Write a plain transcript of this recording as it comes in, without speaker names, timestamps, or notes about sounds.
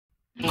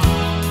Hello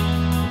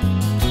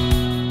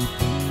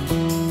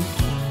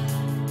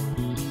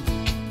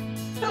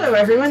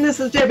everyone, this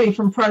is Debbie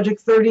from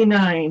Project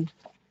 39.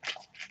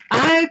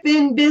 I've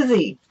been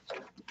busy.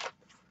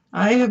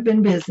 I have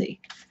been busy.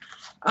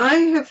 I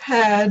have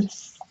had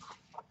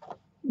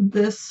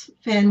this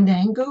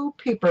Fandango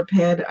paper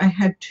pad. I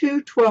had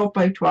two 12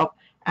 by 12.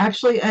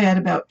 Actually, I had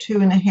about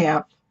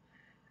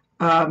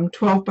 2.5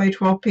 12 by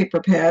 12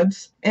 paper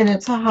pads, and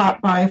it's a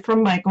hot buy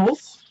from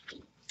Michaels.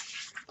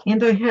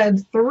 And I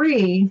had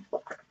 3,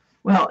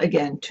 well,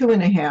 again,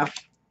 2.5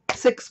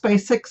 6 by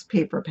 6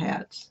 paper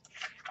pads.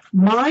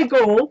 My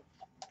goal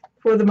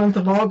for the month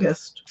of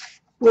August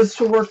was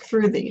to work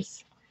through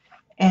these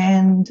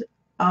and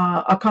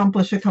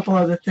accomplish a couple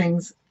other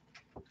things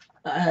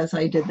as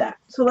I did that.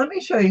 So let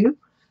me show you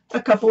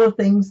a couple of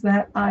things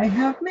that I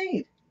have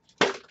made.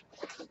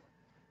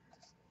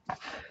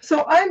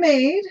 So I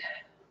made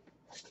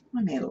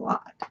a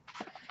lot,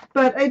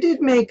 but I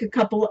did make a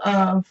couple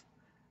of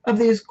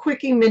these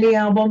quickie mini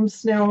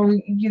albums. Now,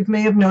 you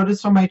may have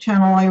noticed on my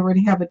channel I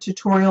already have a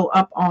tutorial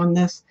up on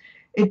this.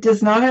 It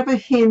does not have a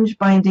hinge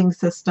binding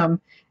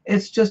system.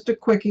 It's just a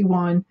quickie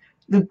one.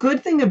 The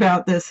good thing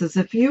about this is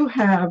if you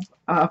have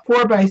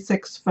 4 by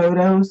 6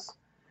 photos,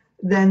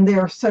 then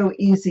they're so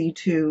easy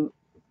to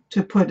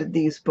put in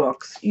these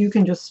books. You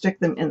can just stick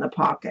them in the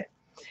pocket.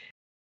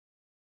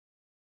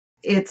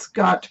 It's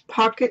got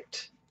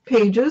pocket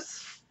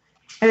pages,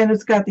 and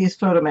it's got these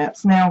photo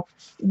mats. Now,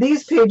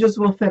 these pages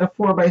will fit a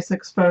 4 by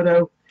 6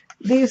 photo.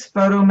 These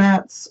photo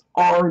mats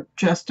are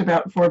just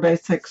about 4 by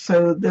 6,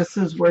 so this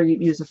is where you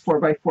use a 4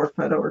 by 4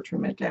 photo or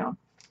trim it down.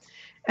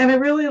 And I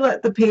really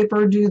let the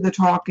paper do the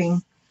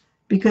talking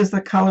because the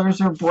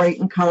colors are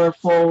bright and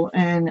colorful,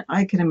 and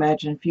I can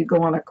imagine if you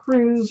go on a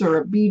cruise or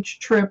a beach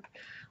trip,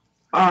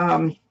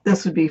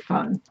 this would be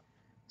fun.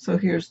 So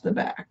here's the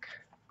back,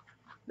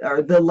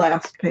 or the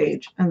last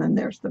page, and then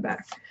there's the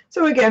back.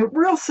 So again,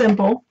 real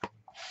simple,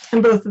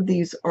 and both of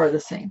these are the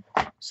same.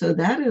 So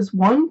that is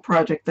one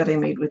project that I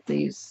made with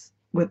these,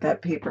 with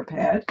that paper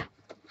pad.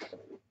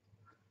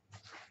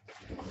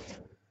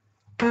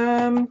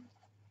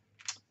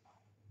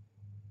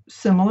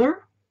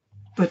 Similar,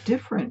 but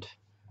different.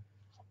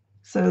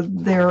 So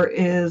there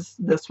is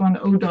this one,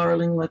 "Oh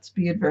darling, let's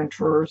be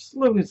adventurers."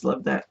 Always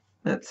love that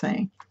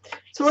saying.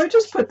 So I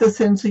just put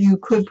this in so you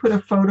could put a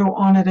photo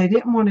on it. I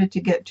didn't want it to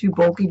get too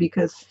bulky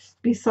because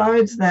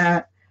besides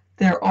that,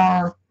 there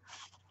are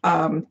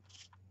 5.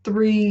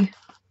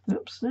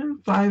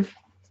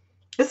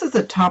 This is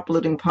a top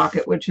loading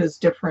pocket, which is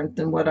different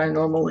than what I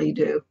normally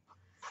do.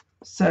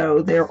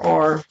 So there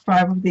are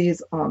 5 of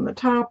these on the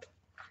top.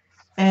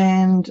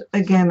 And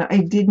again, I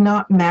did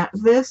not mat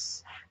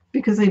this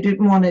because I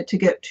didn't want it to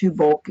get too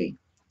bulky.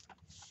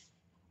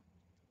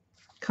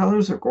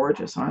 Colors are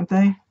gorgeous, aren't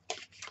they?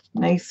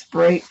 Nice,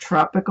 bright,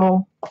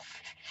 tropical.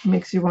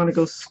 Makes you want to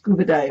go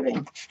scuba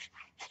diving.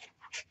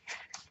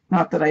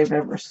 Not that I've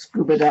ever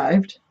scuba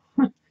dived.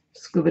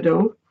 Scuba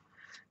dove.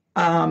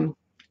 I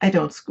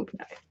don't scuba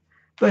dive.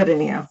 But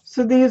anyhow,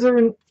 so this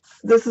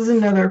is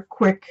another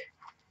quick,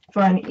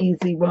 fun,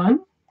 easy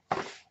one.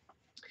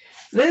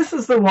 This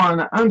is the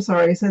one, I'm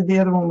sorry, I said the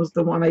other one was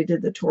the one I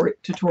did the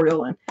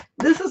tutorial in.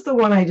 This is the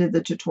one I did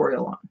the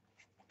tutorial on.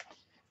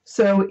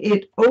 So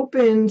it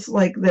opens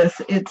like this.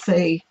 It's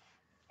a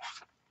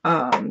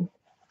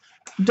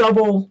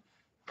double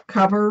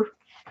cover.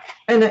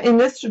 And in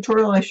this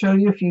tutorial I show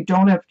you, if you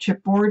don't have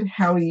chipboard,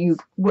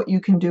 what you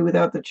can do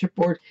without the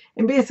chipboard.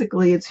 And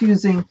basically it's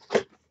using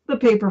the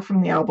paper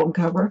from the album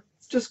cover,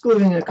 just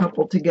gluing a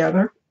couple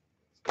together.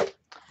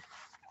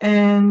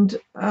 And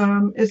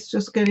it's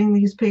just getting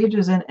these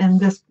pages in, and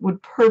this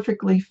would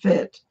perfectly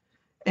fit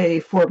a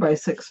 4 by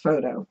 6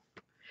 photo.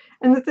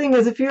 And the thing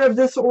is, if you have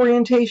this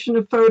orientation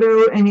of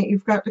photo and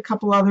you've got a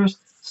couple others,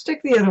 stick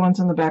the other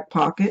ones in the back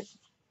pocket.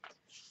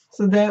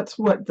 So that's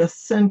what the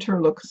center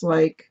looks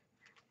like.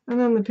 And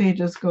then the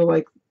pages go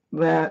like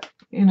that,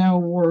 you know,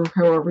 or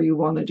however you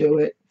want to do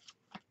it.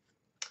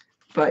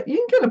 But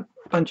you can get a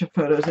bunch of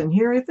photos in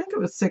here. I think it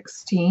was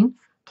 16,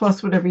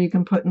 plus whatever you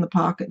can put in the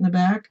pocket in the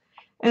back.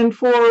 And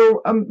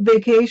for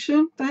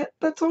vacation,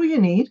 that's all you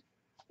need.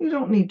 You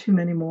don't need too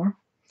many more.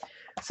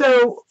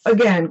 So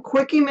again,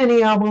 quickie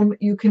mini album.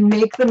 You can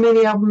make the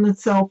mini album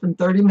itself in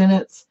 30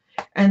 minutes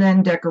and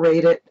then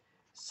decorate it.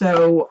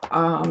 So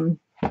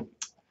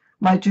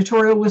my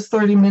tutorial was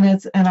 30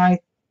 minutes, and I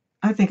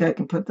think I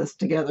can put this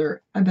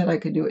together. I bet I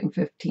could do it in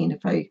 15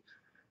 if I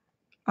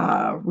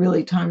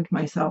really timed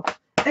myself.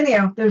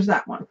 Anyhow, there's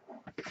that one.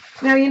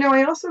 Now, you know,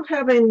 I also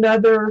have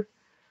another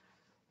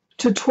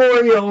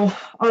tutorial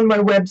on my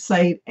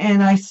website,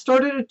 and I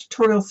started a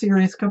tutorial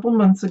series a couple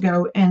months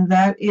ago, and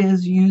that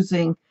is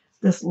using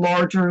this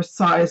larger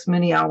size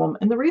mini album.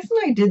 And the reason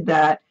I did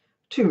that,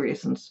 2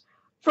 reasons.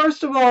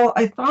 First of all,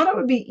 I thought it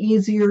would be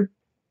easier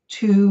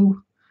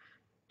to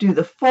do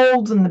the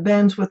folds and the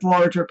bends with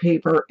larger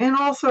paper, and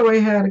also I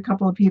had a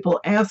couple of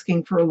people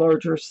asking for a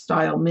larger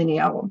style mini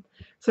album.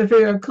 So I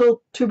figured I'd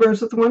kill 2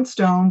 birds with 1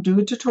 stone, do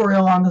a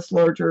tutorial on this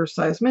larger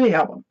size mini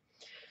album.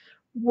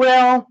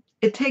 Well,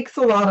 it takes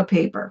a lot of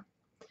paper,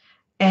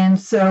 And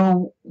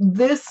so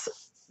this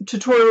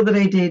tutorial that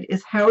I did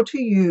is how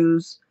to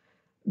use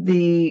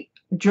the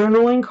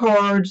journaling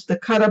cards, the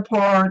cut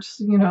aparts,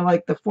 you know,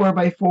 like the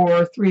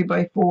 4x4,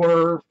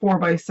 3x4,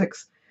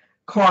 4x6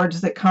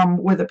 cards that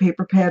come with a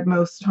paper pad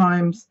most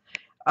times,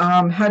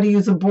 how to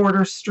use a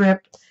border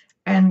strip,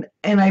 and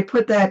I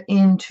put that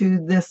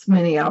into this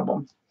mini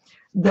album.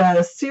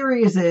 The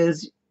series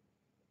is,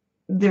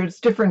 there's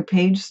different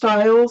page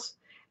styles,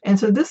 and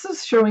so this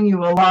is showing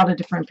you a lot of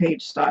different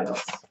page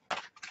styles.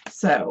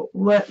 So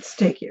let's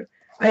take you.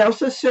 I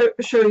also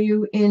show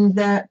you in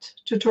that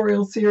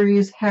tutorial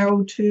series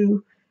how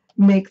to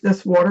make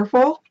this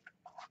waterfall.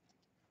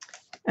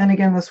 And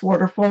again, this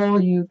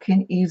waterfall you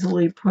can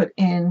easily put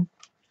in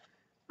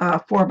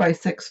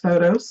 4x6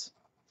 photos.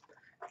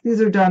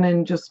 These are done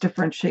in just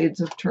different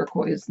shades of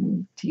turquoise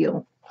and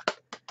teal.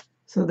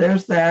 So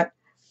there's that.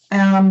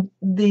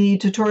 The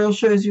tutorial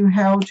shows you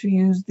how to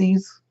use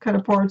these cut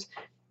aparts.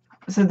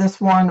 So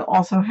this one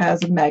also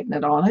has a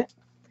magnet on it.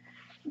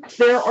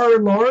 There are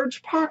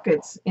large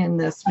pockets in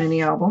this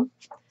mini album,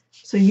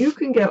 so you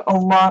can get a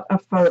lot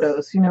of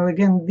photos. You know,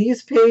 again,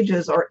 these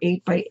pages are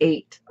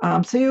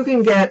 8x8, so you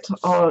can get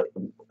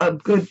a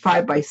good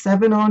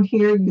 5x7 on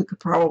here. You could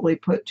probably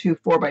put 2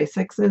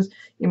 4x6s.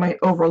 You might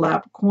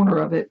overlap a corner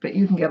of it, but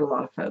you can get a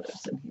lot of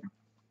photos in here.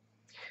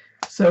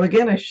 So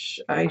again,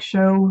 I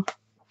show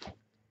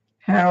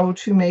how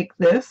to make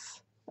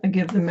this. I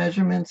give the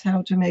measurements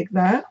how to make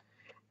that,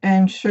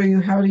 and show you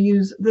how to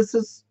use, this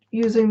is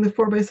using the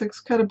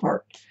 4x6 cut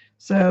apart.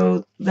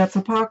 So that's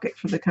a pocket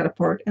for the cut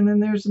apart, and then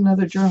there's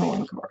another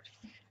journaling card,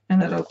 and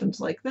that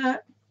opens like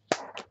that.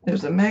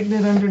 There's a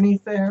magnet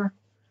underneath there.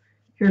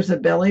 Here's a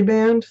belly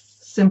band,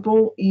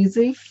 simple,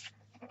 easy,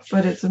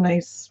 but it's a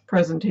nice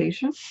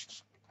presentation.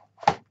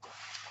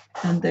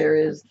 And there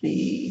is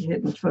the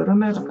hidden photo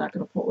mat. I'm not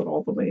going to pull it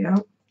all the way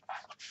out.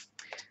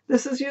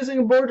 This is using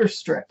a border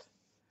strip.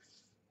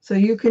 So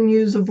you can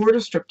use a border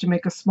strip to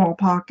make a small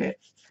pocket.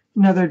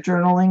 Another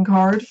journaling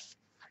card.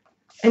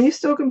 And you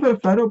still can put a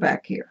photo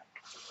back here.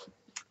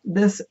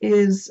 This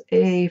is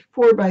a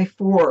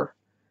 4x4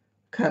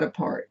 cut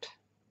apart.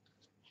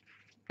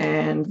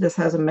 And this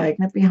has a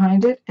magnet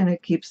behind it, and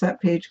it keeps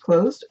that page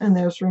closed, and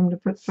there's room to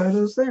put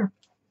photos there.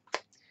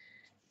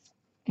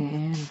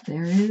 And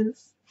there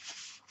is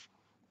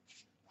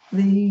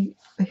the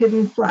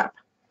hidden flap.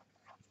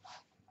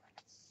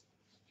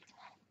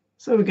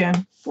 So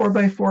again,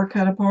 4x4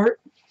 cut apart.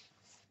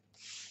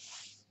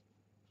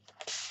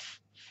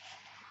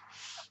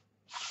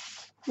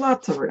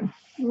 Lots of room,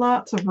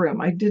 lots of room.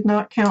 I did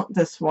not count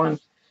this one.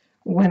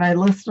 When I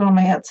list it on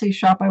my Etsy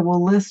shop, I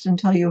will list and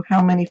tell you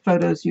how many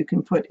photos you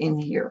can put in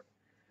here.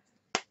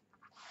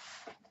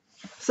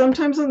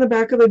 Sometimes on the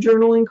back of the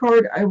journaling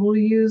card, I will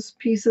use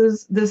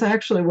pieces. This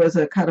actually was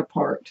a cut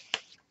apart.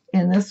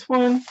 In this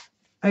one,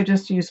 I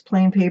just used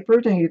plain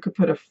paper. Now you could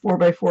put a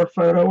 4x4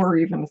 photo or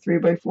even a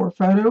 3x4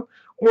 photo,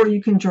 or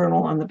you can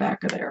journal on the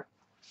back of there.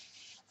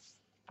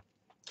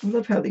 I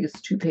love how these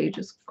two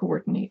pages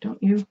coordinate,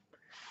 don't you?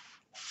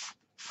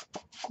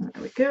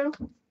 There we go.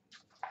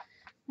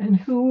 And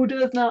who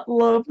does not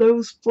love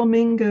those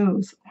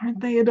flamingos? Aren't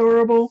they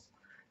adorable?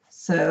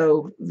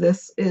 So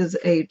this is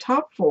a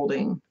top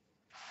lifting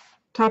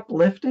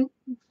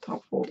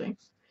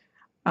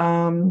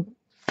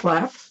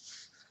flap.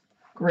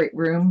 Great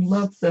room.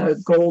 Love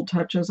the gold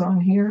touches on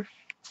here.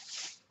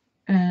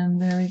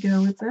 And there we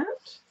go with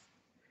that.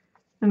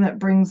 And that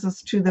brings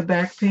us to the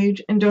back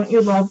page. And don't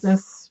you love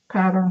this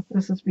pattern?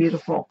 This is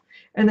beautiful.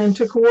 And then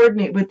to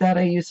coordinate with that,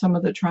 I use some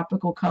of the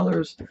tropical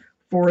colors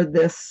for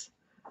this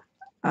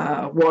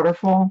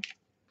waterfall.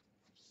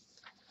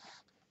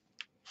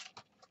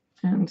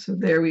 And so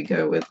there we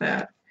go with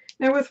that.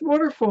 Now with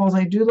waterfalls,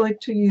 I do like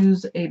to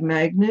use a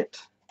magnet.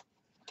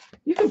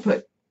 You can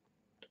put,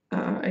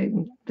 I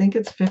think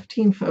it's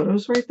 15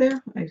 photos right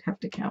there. I'd have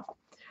to count.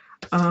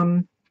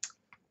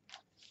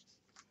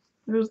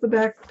 There's the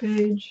back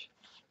page.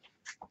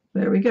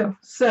 There we go.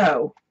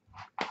 So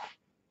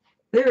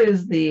there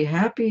is the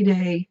Happy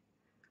Day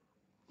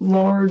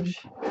large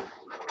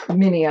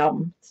mini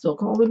album. Still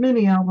called a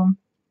mini album.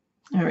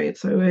 All right,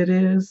 so it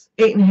is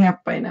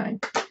 8.5 by 9,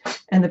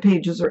 and the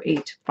pages are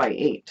 8 by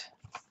 8.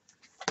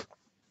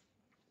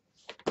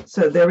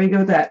 So there we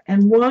go. That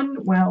and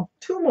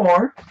two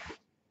more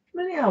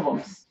mini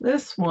albums.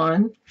 This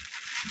one,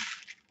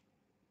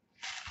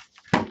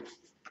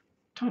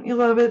 don't you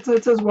love it? So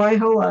it says "Why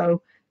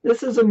Hello."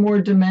 This is a more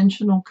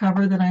dimensional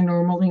cover than I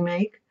normally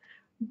make,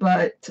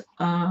 but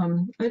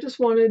I just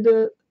wanted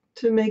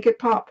to make it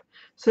pop.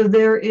 So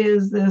there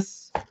is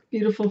this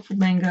beautiful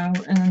flamingo,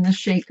 and then the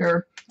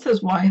shaker. It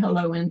says "Why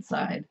Hello"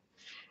 inside.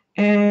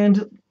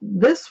 And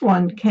this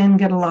one can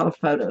get a lot of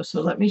photos.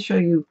 So let me show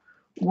you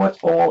what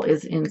all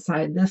is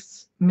inside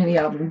this mini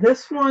album.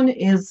 This one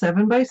is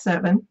 7 by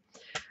 7.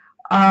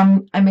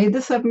 I made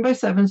the 7 by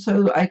 7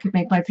 so I could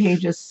make my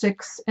pages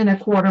 6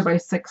 1/4 by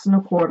 6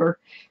 1/4.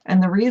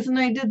 And the reason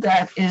I did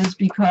that is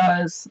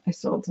because I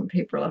still had some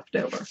paper left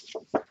over.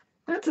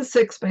 That's a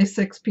 6 by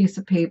 6 piece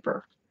of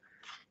paper.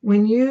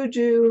 When you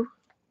do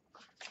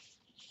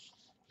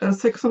a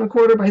 6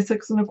 1/4 by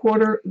 6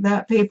 1/4,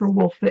 that paper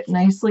will fit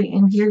nicely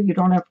in here. You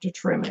don't have to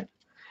trim it.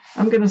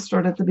 I'm going to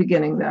start at the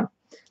beginning though.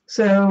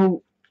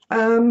 So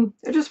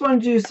I just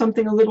wanted to do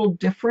something a little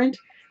different.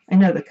 I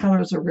know the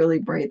colors are really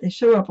bright. They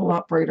show up a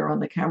lot brighter on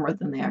the camera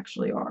than they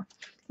actually are.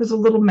 There's a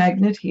little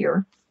magnet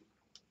here.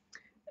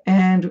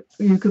 And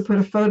you could put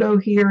a photo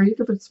here. You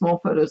could put small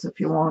photos if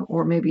you want,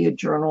 or maybe a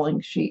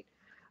journaling sheet.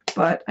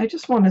 But I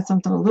just wanted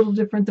something a little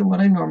different than what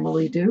I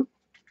normally do.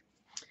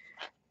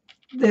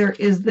 There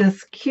is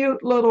this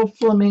cute little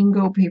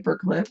flamingo paper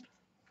clip.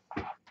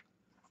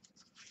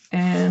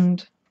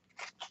 And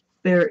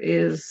there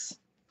is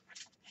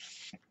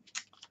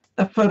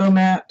a photo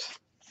mat,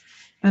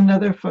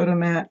 another photo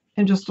mat,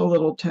 and just a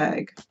little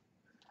tag.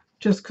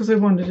 Just because I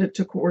wanted it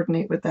to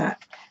coordinate with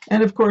that.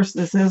 And of course,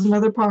 this is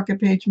another pocket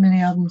page mini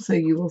album, so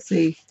you will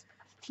see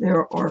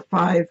there are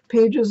 5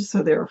 pages,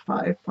 so there are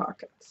 5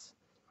 pockets.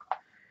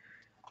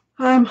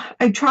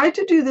 I tried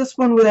to do this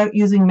one without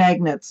using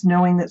magnets,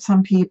 knowing that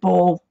some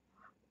people,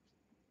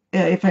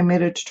 if I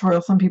made a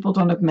tutorial, some people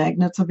don't have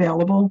magnets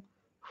available.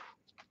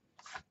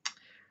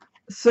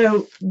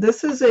 So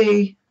this is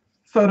a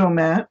photo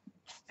mat,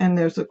 and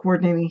there's a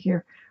coordinating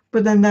here,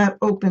 but then that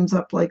opens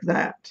up like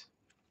that.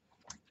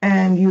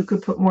 And you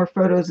could put more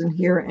photos in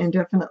here and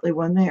definitely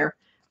one there.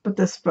 But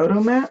this photo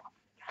mat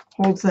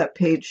holds that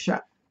page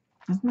shut.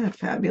 Isn't that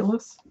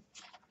fabulous?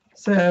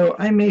 So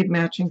I made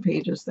matching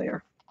pages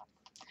there.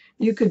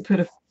 You could put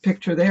a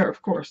picture there,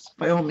 of course,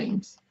 by all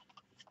means.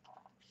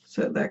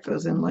 So that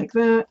goes in like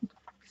that.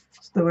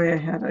 It's the way I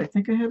had it. I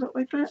think I had it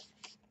like that.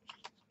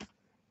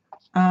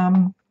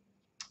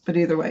 But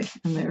either way,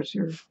 and there's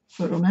your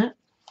photo mat.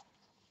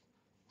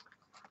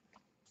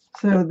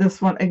 So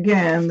this one,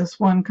 again, this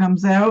one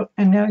comes out,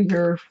 and now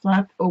your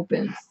flap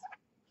opens.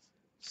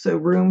 So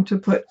room to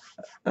put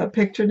a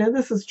picture. Now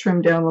this is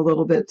trimmed down a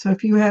little bit. So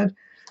if you had,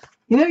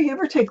 you know, you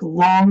ever take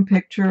long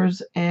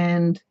pictures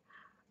and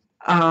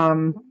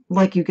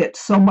like you get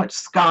so much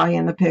sky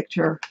in the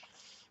picture,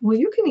 well,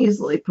 you can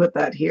easily put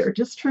that here.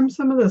 Just trim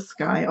some of the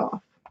sky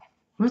off.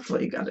 That's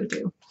what you got to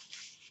do.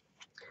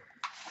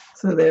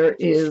 So there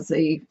is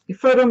a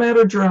photo mat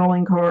or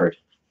journaling card.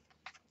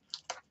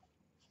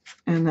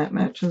 And that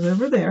matches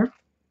over there.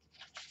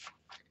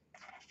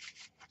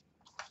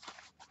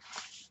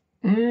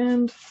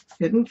 And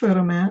hidden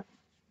photo mat.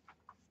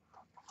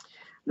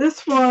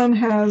 This one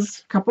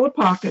has a couple of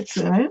pockets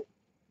in it.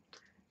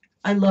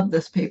 I love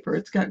this paper.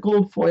 It's got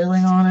gold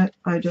foiling on it.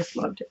 I just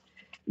loved it.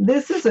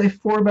 This is a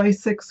 4 by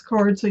 6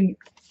 card, so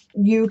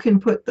you can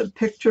put the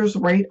pictures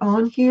right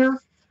on here.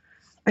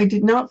 I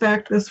did not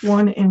back this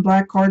one in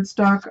black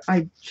cardstock.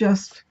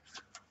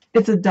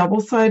 It's a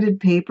double-sided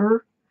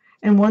paper.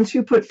 And once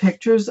you put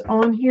pictures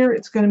on here,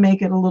 it's going to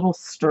make it a little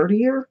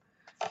sturdier.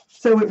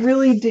 So it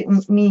really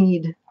didn't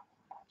need,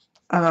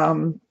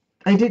 I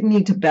didn't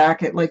need to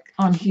back it like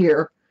on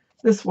here.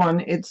 This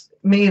one, it's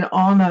made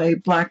on a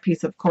black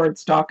piece of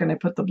cardstock, and I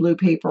put the blue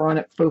paper on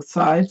it both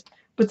sides.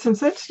 But since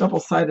that's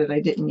double-sided,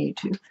 I didn't need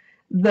to.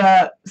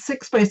 The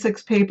 6 by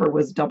 6 paper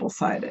was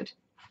double-sided.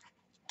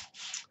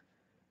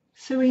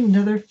 So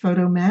another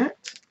photo mat.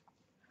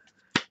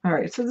 All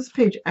right, so this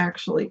page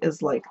actually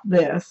is like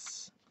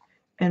this.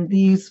 And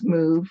these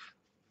move,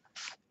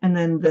 and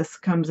then this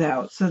comes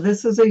out. So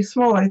this is a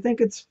small, I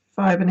think it's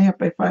 5.5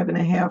 by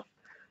 5.5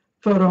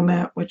 photo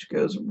mat, which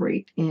goes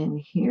right in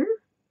here.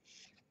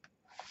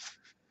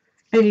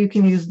 And you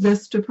can use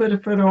this to put a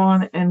photo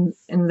on, and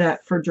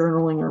that for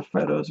journaling or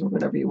photos or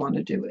whatever you want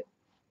to do it.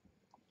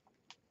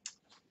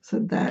 So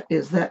that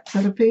is that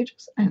set of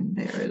pages, and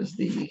there is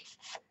the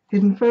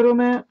hidden photo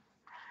mat.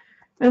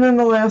 And then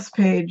the last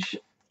page,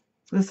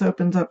 this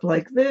opens up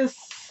like this.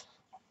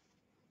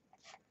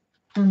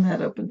 And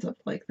that opens up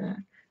like that.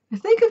 I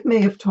think I may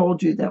have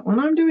told you that when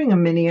I'm doing a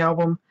mini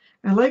album,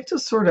 I like to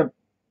sort of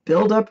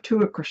build up to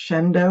a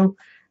crescendo.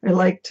 I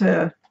like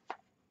to,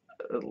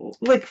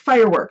 like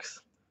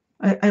fireworks.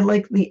 I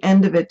like the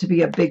end of it to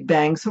be a big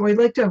bang. So I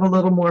like to have a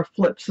little more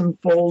flips and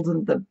folds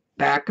in the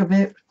back of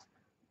it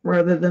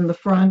rather than the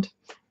front.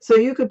 So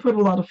you could put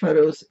a lot of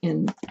photos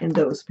in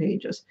those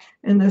pages.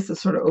 And this is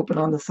sort of open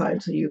on the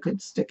side, so you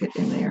could stick it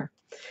in there.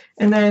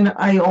 And then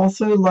I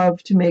also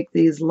love to make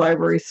these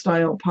library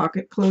style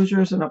pocket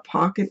closures and a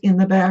pocket in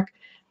the back,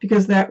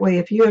 because that way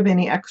if you have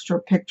any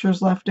extra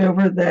pictures left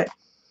over that,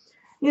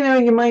 you know,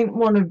 you might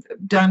want to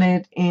have done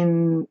it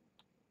in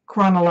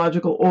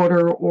chronological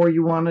order, or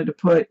you wanted to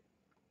put,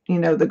 you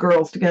know, the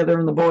girls together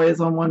and the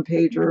boys on one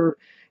page, or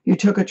you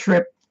took a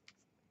trip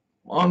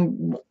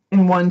in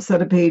one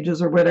set of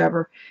pages or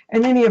whatever,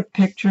 and then you have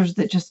pictures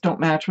that just don't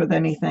match with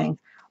anything.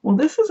 Well,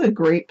 this is a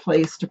great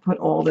place to put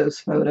all those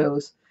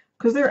photos,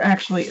 because there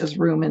actually is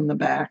room in the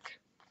back.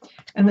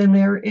 And then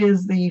there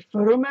is the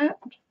photo mat,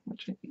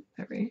 which I think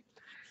heavy.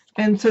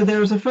 And so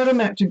there's a photo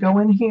mat to go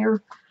in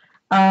here.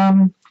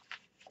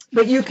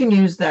 But you can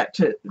use that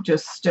to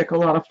just stick a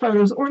lot of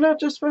photos, or not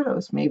just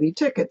photos, maybe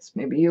tickets.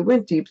 Maybe you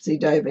went deep sea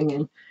diving,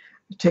 and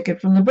a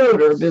ticket from the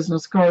boat, or a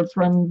business card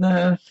from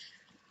the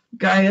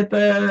guy at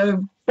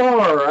the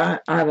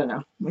bar. I don't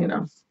know, you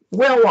know,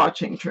 whale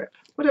watching trip,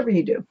 whatever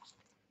you do.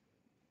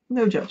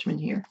 no judgment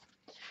here.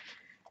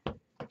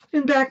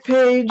 And back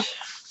page,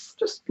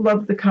 just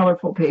love the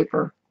colorful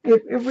paper.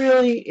 It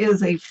really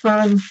is a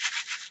fun,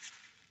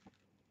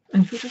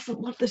 and who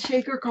doesn't love the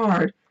shaker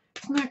card?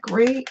 Isn't that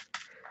great?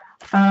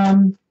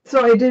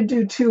 So I did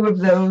do 2 of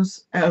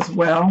those as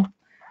well.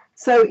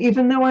 So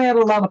even though I had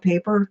a lot of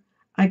paper,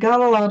 I got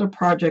a lot of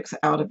projects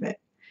out of it.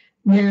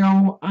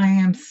 Now I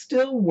am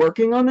still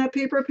working on that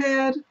paper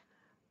pad.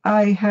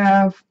 I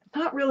have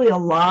not really a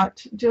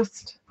lot,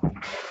 just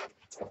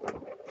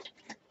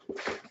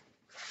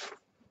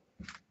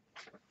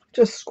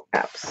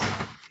scraps.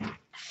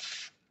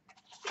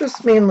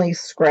 Just mainly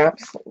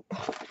scraps.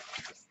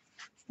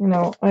 You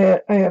know,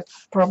 I have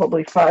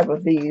probably 5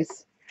 of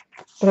these.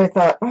 But I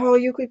thought, oh,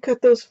 you could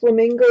cut those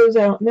flamingos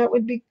out, and that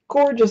would be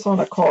gorgeous on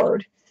a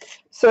card.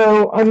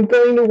 So I'm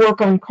going to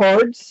work on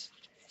cards,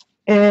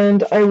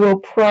 and I will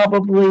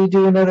probably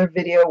do another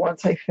video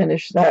once I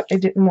finish that. I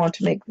didn't want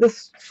to make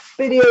this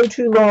video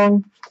too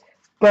long,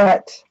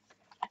 but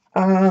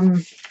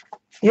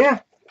yeah,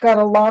 got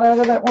a lot out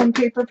of that one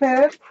paper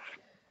pad.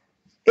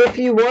 If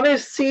you want to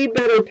see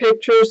better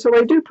pictures, so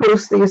I do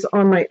post these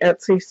on my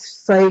Etsy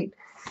site.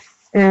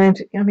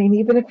 And, I mean,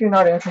 even if you're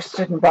not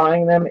interested in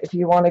buying them, if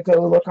you want to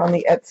go look on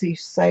the Etsy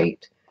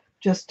site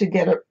just to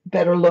get a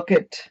better look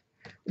at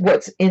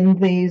what's in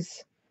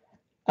these,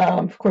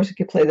 of course, you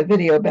could play the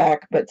video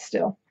back, but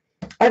still,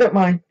 I don't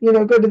mind. You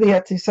know, go to the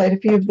Etsy site.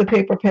 If you have the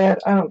paper pad,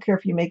 I don't care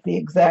if you make the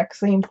exact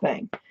same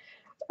thing.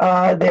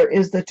 There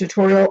is the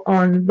tutorial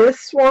on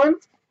this one,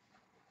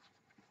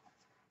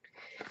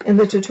 and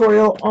the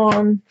tutorial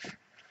on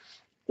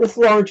this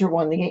larger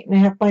one, the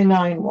 8.5 by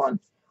 9 one,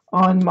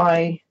 on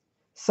my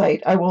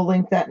site. I will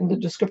link that in the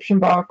description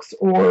box,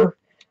 or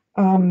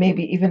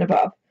maybe even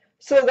above.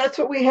 So that's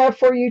what we have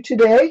for you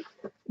today.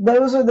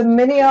 Those are the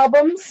mini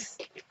albums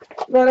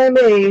that I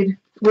made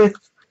with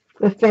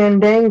the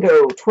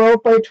Fandango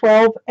 12 by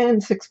 12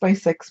 and 6 by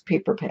 6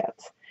 paper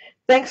pads.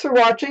 Thanks for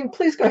watching.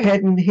 Please go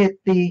ahead and hit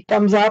the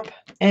thumbs up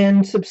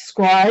and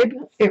subscribe.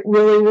 It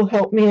really will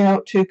help me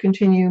out to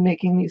continue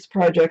making these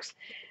projects.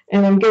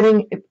 And I'm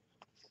getting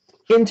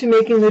into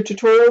making the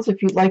tutorials.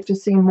 If you'd like to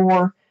see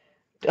more,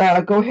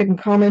 go ahead and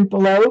comment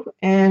below.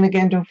 And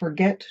again, don't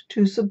forget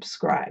to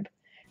subscribe.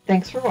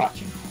 Thanks for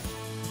watching.